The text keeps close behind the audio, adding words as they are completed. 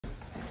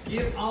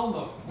Get on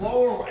the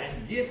floor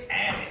and get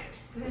at it.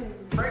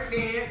 Break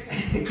dance.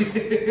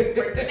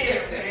 Break the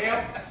dance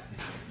now.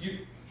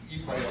 You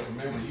probably don't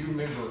remember. You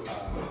remember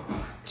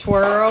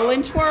Twirl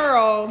and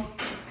twirl.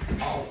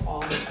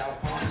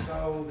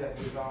 Alfonso that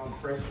was on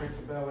Fresh Prince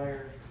of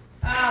Bel-Air?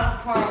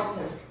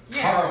 Carlton.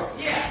 Yeah. Carlton.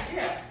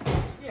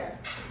 Yeah.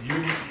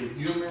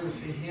 You remember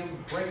seeing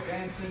him break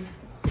dancing?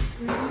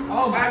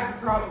 Oh my,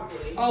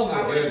 probably. Oh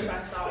my goodness.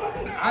 If I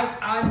saw it.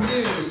 I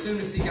knew as soon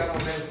as he got on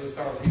Dance with the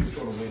Stars he was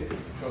going to win it.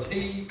 Because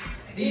he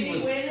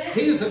win it?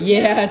 He was a,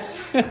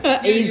 Yes,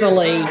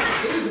 easily. He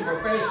was a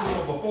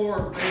professional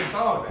before being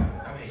thought about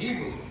it. I mean,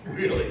 he was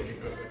really good.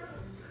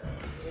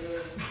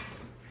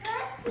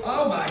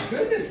 Oh my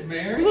goodness,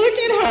 Mary. Look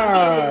at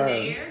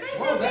her.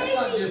 Well, that's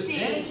not just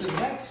dancing,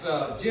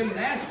 that's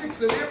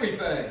gymnastics and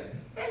everything.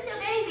 That's a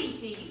baby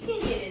seat. You can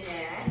get in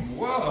that.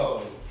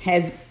 Whoa.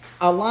 Has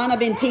Alana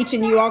been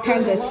teaching you all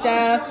kinds of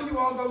stuff? Show you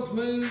all those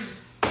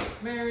moves,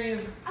 Marion.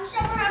 I'll show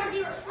her how to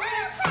do it.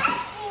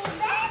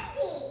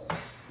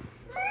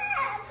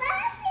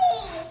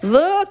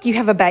 Look, you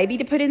have a baby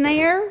to put in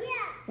there? Yeah.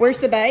 Where's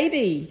the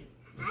baby?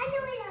 I know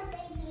where the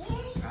baby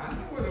is. I know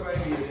where the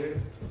baby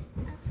is.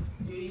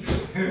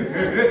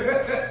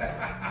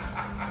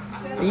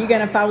 Are you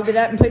going to fold it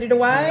up and put it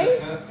away?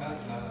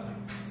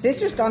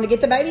 Sister's going to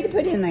get the baby to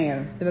put in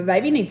there. The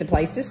baby needs a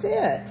place to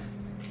sit.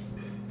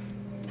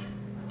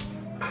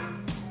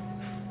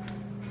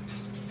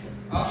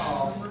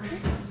 Uh-oh.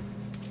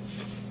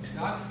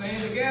 Not staying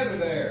together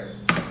there.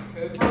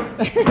 Cooper.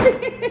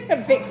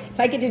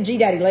 Take it to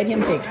GDaddy. Let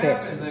him fix What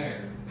it. happened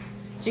there?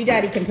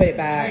 GDaddy can put it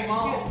back. Came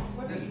off.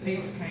 This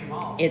piece came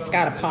off. It's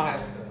got a pop.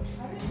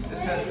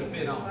 This has to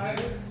fit on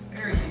here.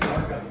 There you go.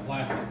 I've got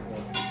plastic for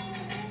it.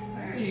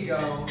 There you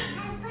go.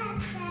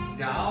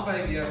 Now, all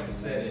baby has to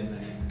sit in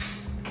there.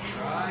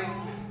 Right?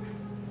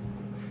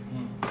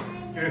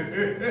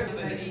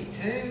 Gonna eat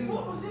too.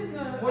 What was in the...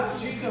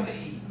 What's she gonna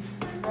eat?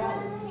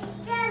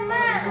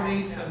 You're gonna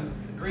eat some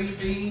green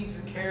beans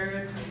and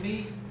carrots and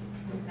meat.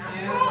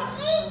 Yeah.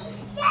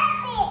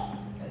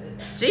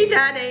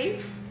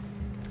 GDaddy.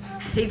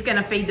 He's going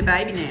to feed the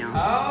baby now.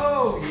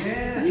 Oh,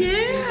 yeah.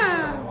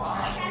 Yeah. Wow.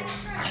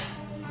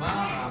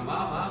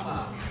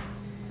 Mama.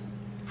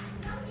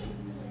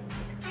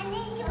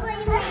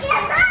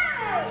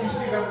 You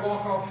see that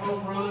walk-off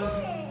home run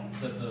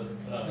That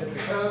that the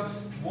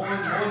Cubs won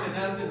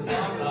 1-0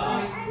 bottom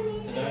line?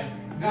 today?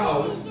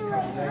 No, this is a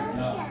couple days ago.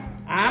 No.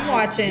 I'm You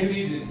watching.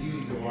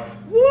 need to watch. It's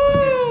not Woo!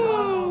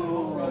 only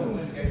home run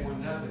win game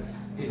 1-0.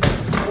 It's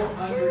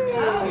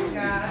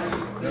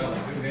 463. No,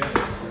 who hit it?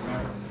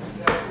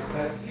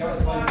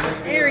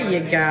 There you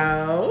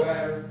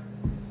go.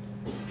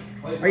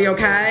 Are you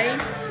okay?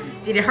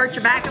 Did it hurt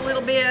your back a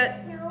little bit?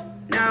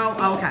 No?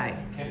 Okay.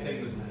 Can't think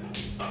of his name.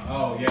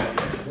 Oh, yeah,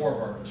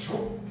 Schwarber.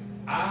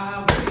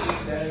 I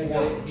believe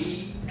that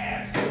he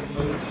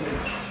absolutely.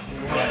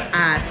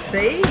 I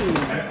see. He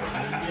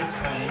gets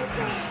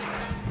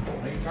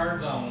one. He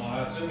turns on one.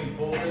 I assume he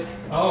pulled it.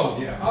 Oh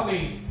yeah, I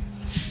mean,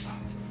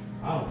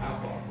 I don't know how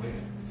far it went.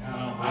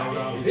 I don't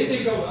know. It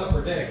didn't go to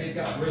upper deck. It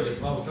got really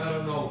close. I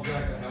don't know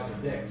exactly how the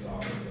decks are.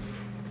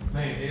 But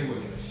man, it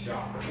was a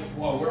shock.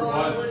 Whoa, where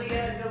was it?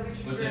 Olivia, go get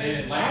your Was it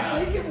drink. in I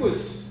Atlanta? think it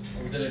was.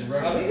 Or was it in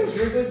I think Russia? it was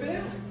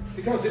Wrigleyville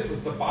because it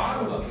was the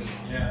bottom of it.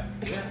 Yeah.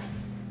 Yeah.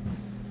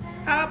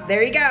 Oh,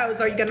 there he goes.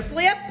 Are you going to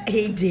flip?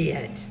 He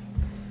did.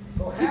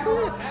 So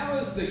how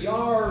is the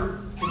yard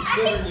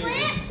considering it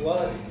was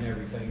flooded and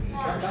everything? Did it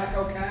come back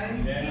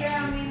okay?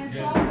 Yeah, I mean, it's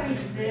good.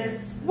 always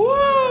this.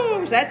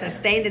 Whoa, that's a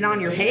standing on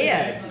your It's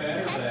head.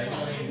 better today.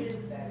 I mean, It is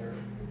better.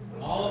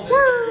 all of this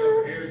area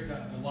over here has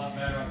gotten a lot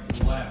better up to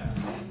the left.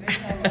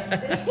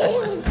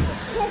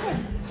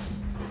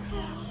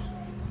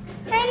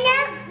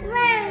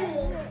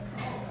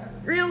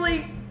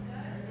 Really?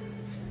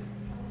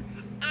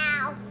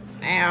 Ow.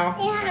 Ow.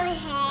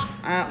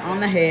 Ow. On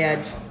the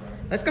head.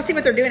 Let's go see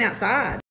what they're doing outside.